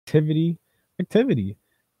activity.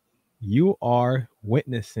 You are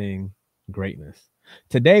witnessing greatness.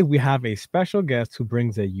 Today, we have a special guest who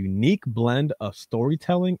brings a unique blend of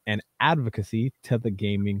storytelling and advocacy to the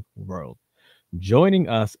gaming world. Joining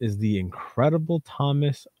us is the incredible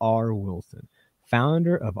Thomas R. Wilson,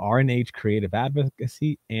 founder of R&H Creative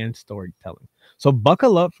Advocacy and Storytelling. So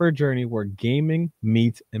buckle up for a journey where gaming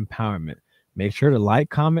meets empowerment. Make sure to like,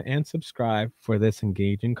 comment, and subscribe for this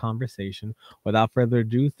engaging conversation. Without further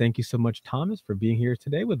ado, thank you so much, Thomas, for being here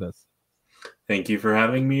today with us. Thank you for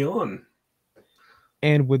having me on.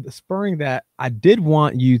 And with spurring that, I did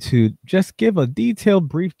want you to just give a detailed,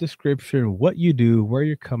 brief description of what you do, where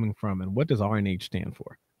you're coming from, and what does R&H stand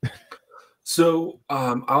for? So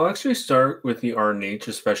I'll actually start with the R&H,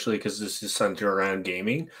 especially because this is centered around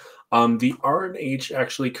gaming. The R&H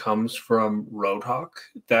actually comes from Roadhog.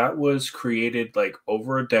 That was created like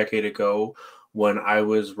over a decade ago when I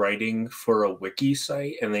was writing for a wiki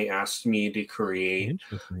site, and they asked me to create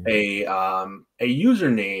Interesting. a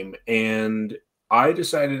username, and I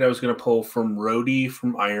decided I was going to pull from Rhodey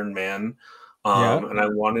from Iron Man. Yeah. And I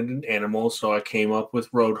wanted an animal, so I came up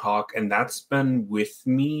with Roadhog, and that's been with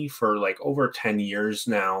me for like over 10 years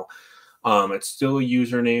now. It's still a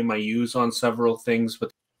username I use on several things,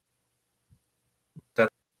 but that's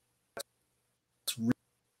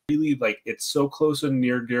really like it's so close and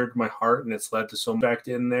near dear to my heart, and it's led to so much back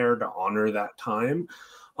in there to honor that time.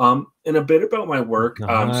 And a bit about my work.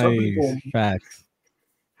 Nice. Facts.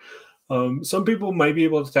 Some people might be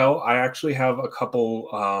able to tell I actually have a couple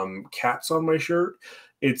cats on my shirt.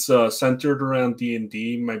 It's centered around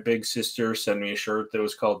D&D. My big sister sent me a shirt that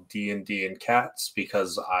was called D&D and Cats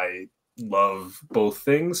because I love both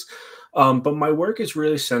things. But my work is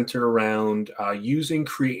really centered around using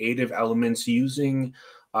creative elements, using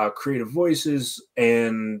creative voices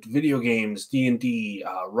and video games, D&D,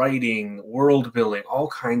 writing, world building, all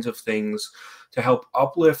kinds of things to help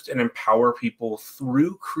uplift and empower people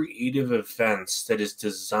through creative events that is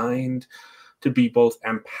designed to be both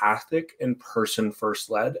empathic and person first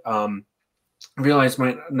led. I realize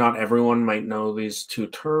not everyone might know these two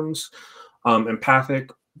terms. Empathic,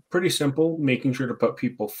 pretty simple, making sure to put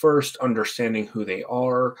people first, understanding who they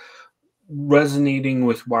are, resonating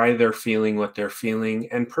with why they're feeling what they're feeling.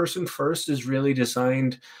 And person first is really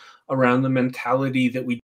designed around the mentality that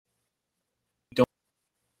we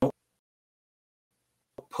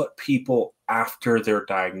put people after their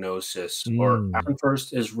diagnosis, or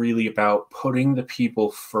first is really about putting the people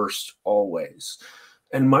first always.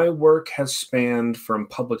 And my work has spanned from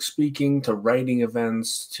public speaking to writing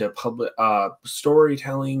events to public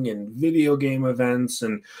storytelling and video game events,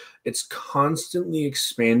 and it's constantly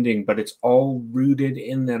expanding, but it's all rooted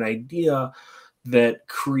in that idea that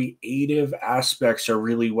creative aspects are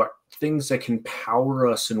really what things that can power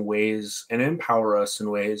us in ways and empower us in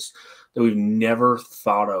ways that we've never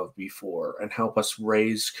thought of before and help us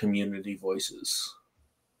raise community voices.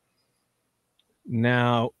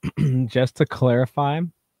 Now, just to clarify,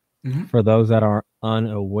 for those that are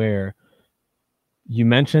unaware, you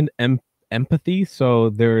mentioned empathy. So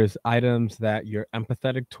there's items that you're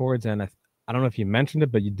empathetic towards, and I don't know if you mentioned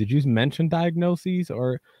it, but did you mention diagnoses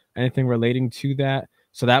or anything relating to that?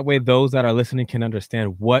 So that way those that are listening can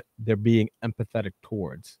understand what they're being empathetic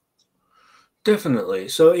towards. Definitely.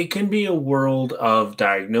 So it can be a world of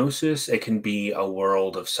diagnosis. It can be a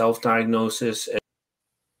world of self-diagnosis,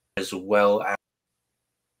 as well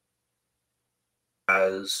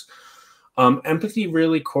as empathy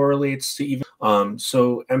really correlates to even.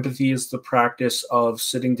 So empathy is the practice of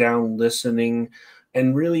sitting down, listening,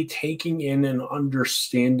 and really taking in and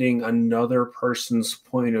understanding another person's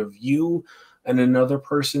point of view and another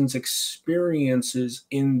person's experiences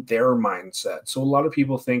in their mindset. So a lot of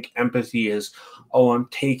people think empathy is, oh, I'm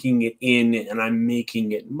taking it in and I'm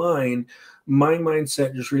making it mine. My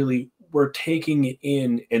mindset is really, we're taking it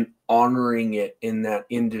in and honoring it in that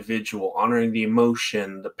individual, honoring the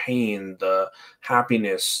emotion, the pain, the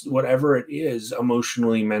happiness, whatever it is,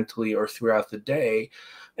 emotionally, mentally, or throughout the day.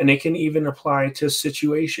 And it can even apply to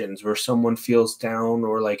situations where someone feels down,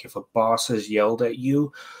 or like if a boss has yelled at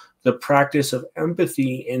you. The practice of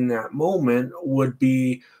empathy in that moment would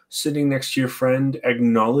be sitting next to your friend,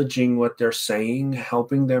 acknowledging what they're saying,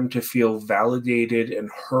 helping them to feel validated and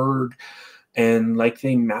heard and like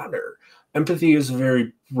they matter. Empathy is a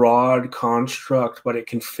very broad construct, but it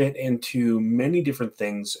can fit into many different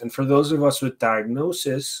things. And for those of us with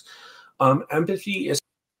diagnosis, empathy is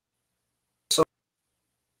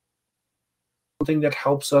something that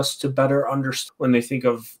helps us to better understand. When they think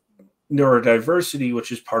of neurodiversity,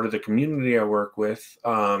 which is part of the community I work with,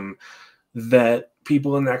 that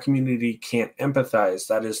people in that community can't empathize.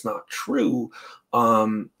 That is not true.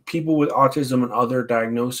 people with autism and other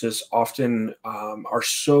diagnoses often are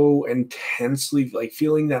so intensely like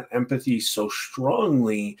feeling that empathy so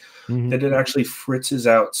strongly Mhm. that it actually fritzes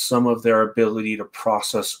out some of their ability to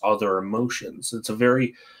process other emotions. It's a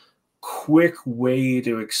very quick way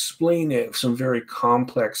to explain it, some very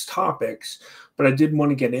complex topics. But I did want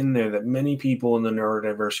to get in there that many people in the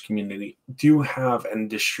neurodiverse community do have and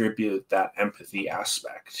distribute that empathy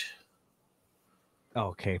aspect.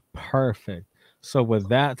 Okay, perfect. So with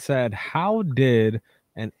that said, how did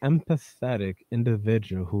an empathetic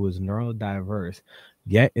individual who is neurodiverse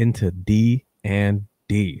get into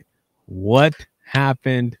D&D? What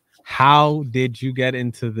happened? How did you get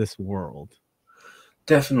into this world?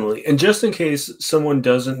 Definitely. And just in case someone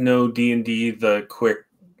doesn't know D&D, the quick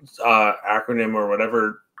acronym or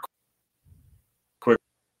whatever quick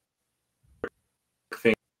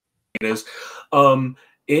thing it is,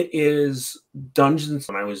 it is Dungeons.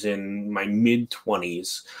 When I was in my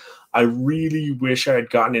mid-20s, I really wish I had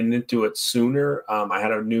gotten into it sooner. I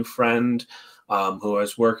had a new friend who I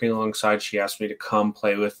was working alongside. She asked me to come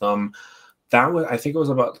play with them. That was, I think it was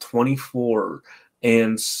about 24.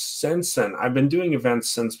 And since then, I've been doing events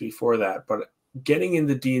since before that, but getting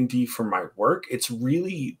into D&D for my work, it's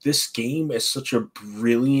really, this game is such a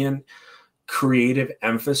brilliant creative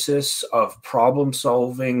emphasis of problem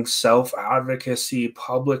solving, self advocacy,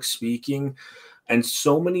 public speaking, and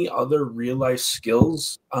so many other real life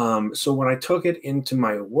skills. So when I took it into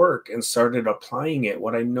my work and started applying it,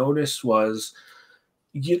 what I noticed was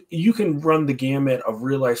you can run the gamut of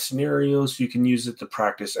real life scenarios. You can use it to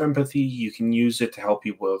practice empathy. You can use it to help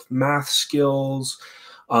people with math skills.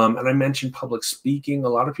 And I mentioned public speaking. A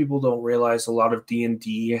lot of people don't realize a lot of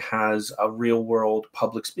D&D has a real world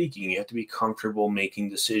public speaking. You have to be comfortable making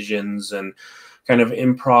decisions and kind of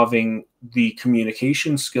improving the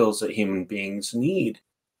communication skills that human beings need.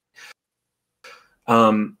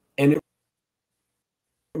 And it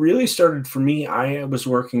really started for me. I was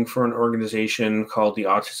working for an organization called the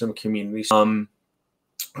Autism Community.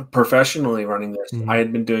 Professionally running this. I Mhm.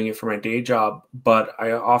 had been doing it for my day job, but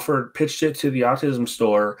I pitched it to the autism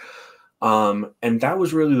store. And that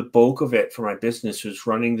was really the bulk of it for my business, was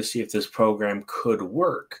running to see if this program could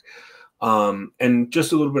work. And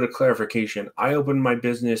just a little bit of clarification, I opened my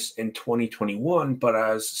business in 2021, but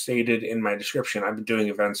as stated in my description, I've been doing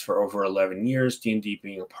events for over 11 years, D&D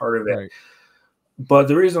being a part of it. Right. But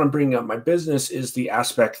the reason I'm bringing up my business is the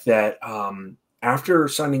aspect that after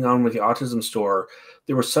signing on with the autism store,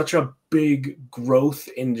 there was such a big growth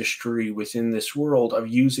industry within this world of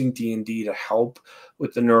using D&D to help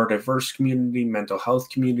with the neurodiverse community, mental health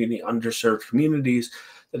community, underserved communities,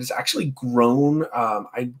 that it's actually grown.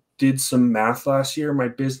 I did some math last year. My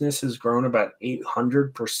business has grown about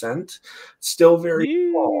 800%. Still very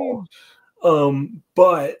small, Yeesh.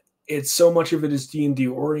 but it's so much of it is D&D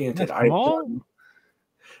oriented. That's I've small? done,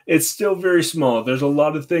 it's still very small. There's a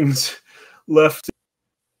lot of things left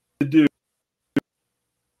to do,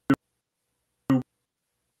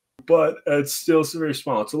 but it's still very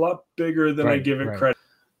small. It's a lot bigger than I Right, give it right. credit.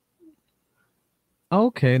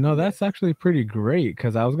 Okay, no, that's actually pretty great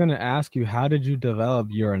because I was going to ask you, how did you develop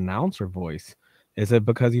your announcer voice? Is it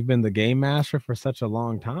because you've been the game master for such a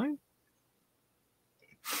long time?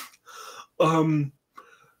 Um,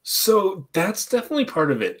 so that's definitely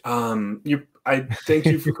part of it. I thank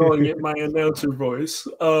you for calling it my announcer voice.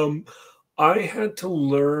 I had to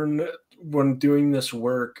learn when doing this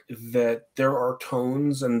work that there are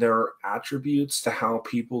tones and there are attributes to how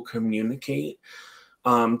people communicate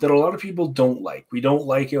that a lot of people don't like. We don't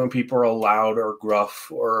like it when people are loud or gruff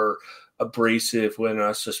or abrasive when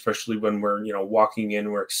us, especially when we're, walking in,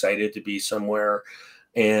 we're excited to be somewhere.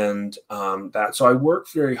 And that, so I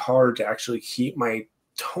worked very hard to actually keep my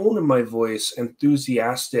tone of my voice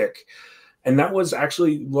enthusiastic. And that was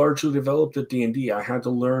actually largely developed at D&D. I had to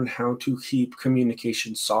learn how to keep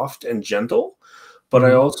communication soft and gentle, but I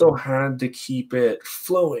Mhm. also had to keep it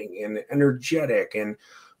flowing and energetic and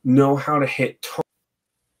know how to hit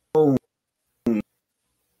tones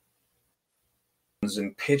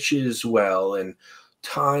and pitches well and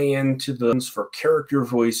tie into those for character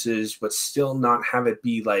voices, but still not have it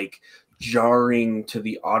be like jarring to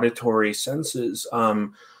the auditory senses.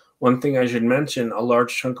 One thing I should mention, a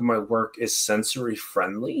large chunk of my work is sensory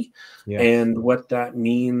friendly. Yes. And what that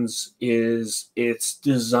means is it's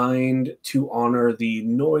designed to honor the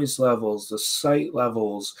noise levels, the sight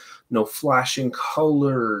levels, no flashing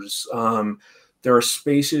colors. There are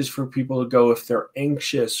spaces for people to go if they're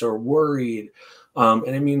anxious or worried. And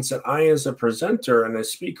it means that I, as a presenter and a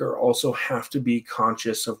speaker, also have to be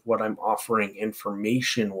conscious of what I'm offering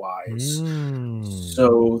information wise. Mm.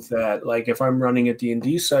 So that, like, if I'm running a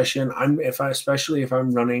D&D session, especially if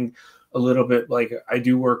I'm running a little bit, like, I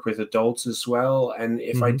do work with adults as well. And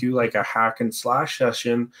if I Mhm. do like a hack and slash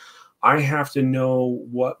session, I have to know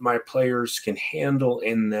what my players can handle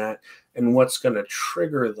in that and what's going to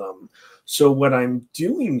trigger them. So when I'm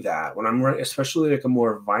doing that, when I'm running, especially like a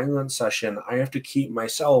more violent session, I have to keep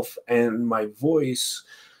myself and my voice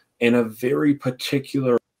in a very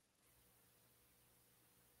particular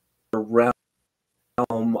realm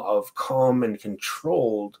of calm and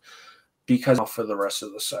controlled, because for the rest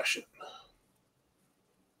of the session.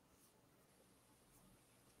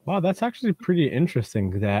 Wow, that's actually pretty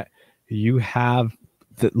interesting that you have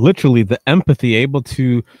literally the empathy able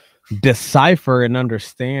to decipher and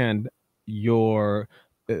understand your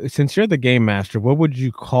since you're the game master, what would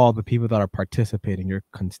you call the people that are participating? Your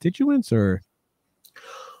constituents or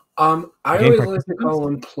I game always like to participants? call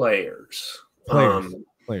them players. Players.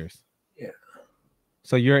 Players. Yeah.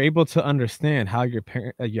 So you're able to understand how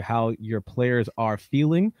how your players are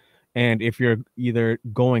feeling, and if you're either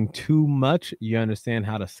going too much, you understand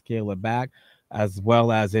how to scale it back, as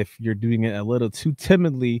well as if you're doing it a little too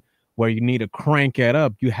timidly, where you need to crank it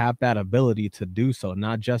up. You have that ability to do so,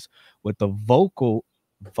 not just with the vocal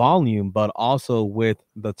volume, but also with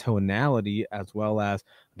the tonality as well as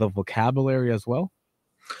the vocabulary as well.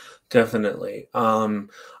 Definitely. A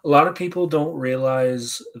lot of people don't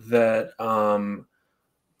realize that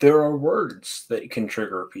there are words that can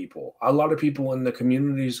trigger people. A lot of people in the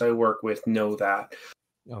communities I work with know that.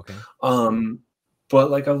 Okay. Um, but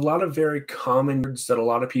like a lot of very common words that a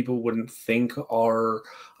lot of people wouldn't think are,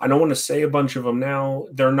 I don't want to say a bunch of them now.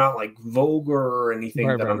 They're not like vulgar or anything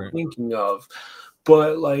Right, that right, I'm right. thinking of.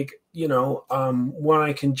 But like, one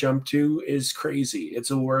I can jump to is crazy.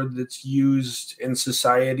 It's a word that's used in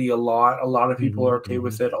society a lot. A lot of people Hmm, are okay hmm.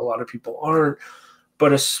 with it. A lot of people aren't.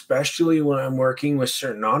 But especially when I'm working with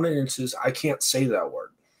certain audiences, I can't say that word.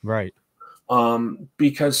 Right.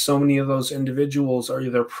 Because so many of those individuals are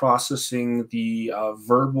either processing the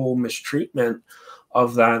verbal mistreatment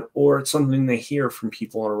of that, or it's something they hear from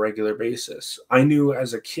people on a regular basis. I knew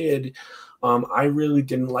as a kid, I really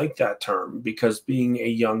didn't like that term, because being a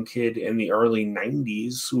young kid in the early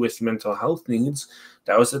 90s with mental health needs,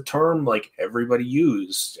 that was a term like everybody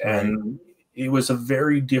used. Right. And it was a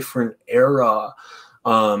very different era,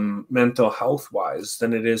 mental health wise,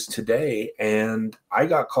 than it is today. And I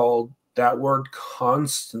got called that word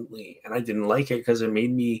constantly, and I didn't like it because it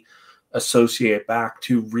made me associate back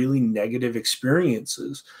to really negative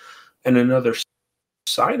experiences. And another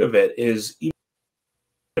side of it is, even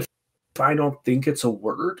if I don't think it's a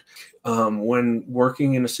word, when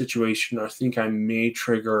working in a situation, I think I may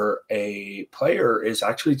trigger a player, is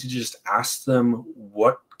actually to just ask them,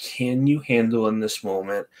 what can you handle in this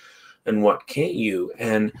moment and what can't you?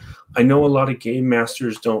 And I know a lot of game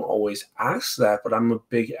masters don't always ask that, but I'm a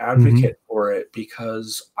big Hmm. advocate for it,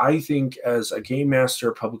 because I think as a game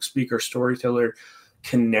master, public speaker, storyteller,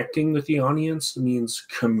 connecting with the audience means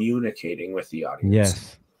communicating with the audience.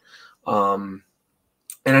 Yes. Um,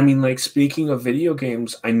 and I mean, like, speaking of video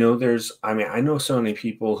games, I know so many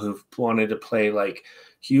people who've wanted to play like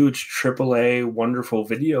huge AAA wonderful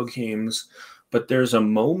video games, but there's a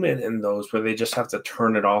moment in those where they just have to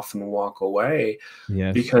turn it off and walk away,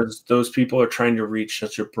 Yes. because those people are trying to reach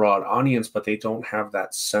such a broad audience, but they don't have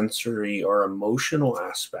that sensory or emotional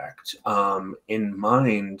aspect in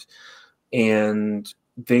mind. And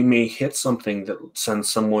they may hit something that sends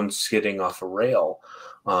someone skidding off a rail.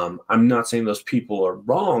 I'm not saying those people are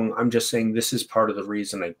wrong. I'm just saying this is part of the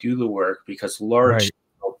reason I do the work, because large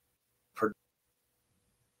Right.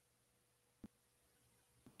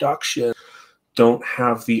 production don't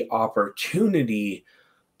have the opportunity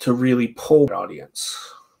to really pull the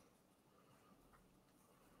audience.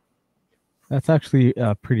 That's actually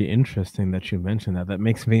pretty interesting that you mentioned that. That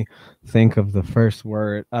makes me think of the first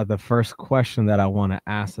question that I want to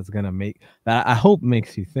ask that's going to make that I hope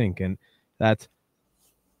makes you think. And that's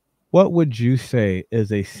what would you say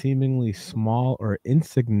is a seemingly small or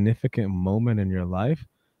insignificant moment in your life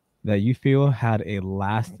that you feel had a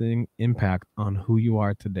lasting impact on who you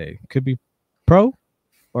are today? Could be pro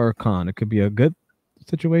or con. It could be a good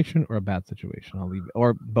situation or a bad situation. I'll leave it,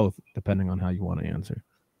 or both, depending on how you want to answer.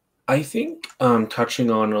 I think, touching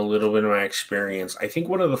on a little bit of my experience, I think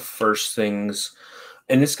one of the first things,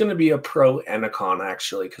 and it's going to be a pro and a con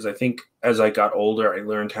actually, because I think as I got older, I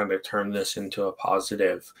learned how to turn this into a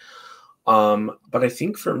positive. But I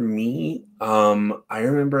think for me, I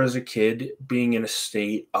remember as a kid being in a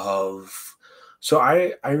state of So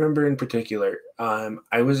I remember in particular,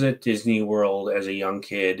 I was at Disney World as a young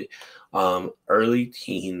kid, early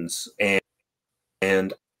teens,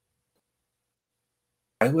 and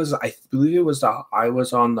I believe it was I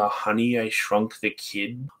was on the Honey I Shrunk the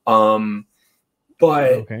Kid. But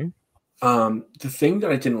Okay. the thing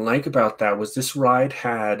that I didn't like about that was this ride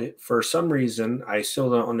had, for some reason, I still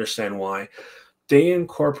don't understand why, they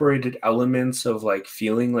incorporated elements of like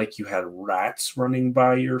feeling like you had rats running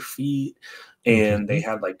by your feet, and they Interesting.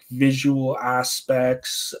 had like visual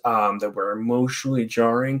aspects that were emotionally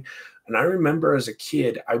jarring. And I remember as a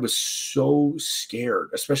kid, I was so scared,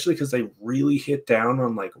 especially because they really hit down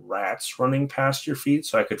on like rats running past your feet,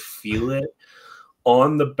 so I could feel it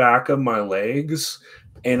on the back of my legs.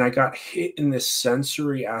 And I got hit in this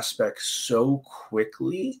sensory aspect so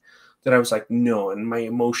quickly that I was like, no. And my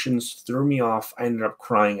emotions threw me off. I ended up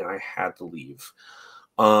crying and I had to leave.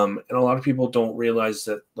 And a lot of people don't realize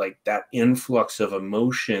that, like, that influx of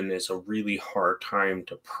emotion is a really hard time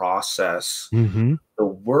to process Mm-hmm. the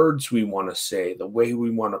words we want to say, the way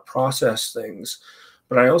we want to process things.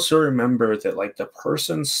 But I also remember that, like, the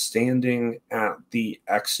person standing at the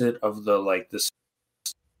exit of the, like, this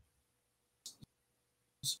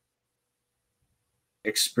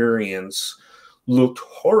experience looked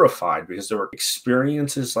horrified because there were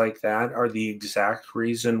experiences like that are the exact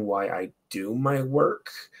reason why I do my work.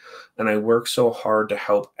 And I work so hard to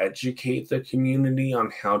help educate the community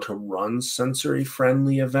on how to run sensory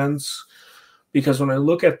friendly events. Because when I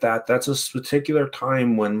look at that, that's a particular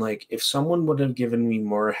time when, like, if someone would have given me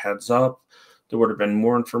more heads up, there would have been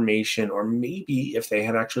more information, or maybe if they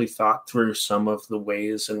had actually thought through some of the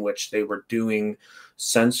ways in which they were doing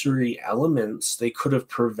sensory elements, they could have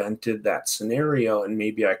prevented that scenario. And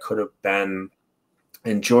maybe I could have been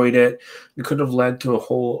enjoyed it. It could have led to a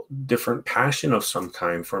whole different passion of some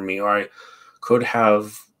kind for me, or I could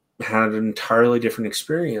have had an entirely different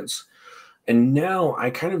experience. And now I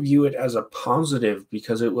kind of view it as a positive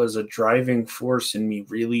because it was a driving force in me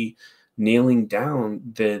really nailing down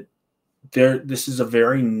that this is a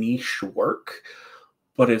very niche work,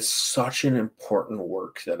 but it's such an important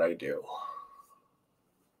work that I do.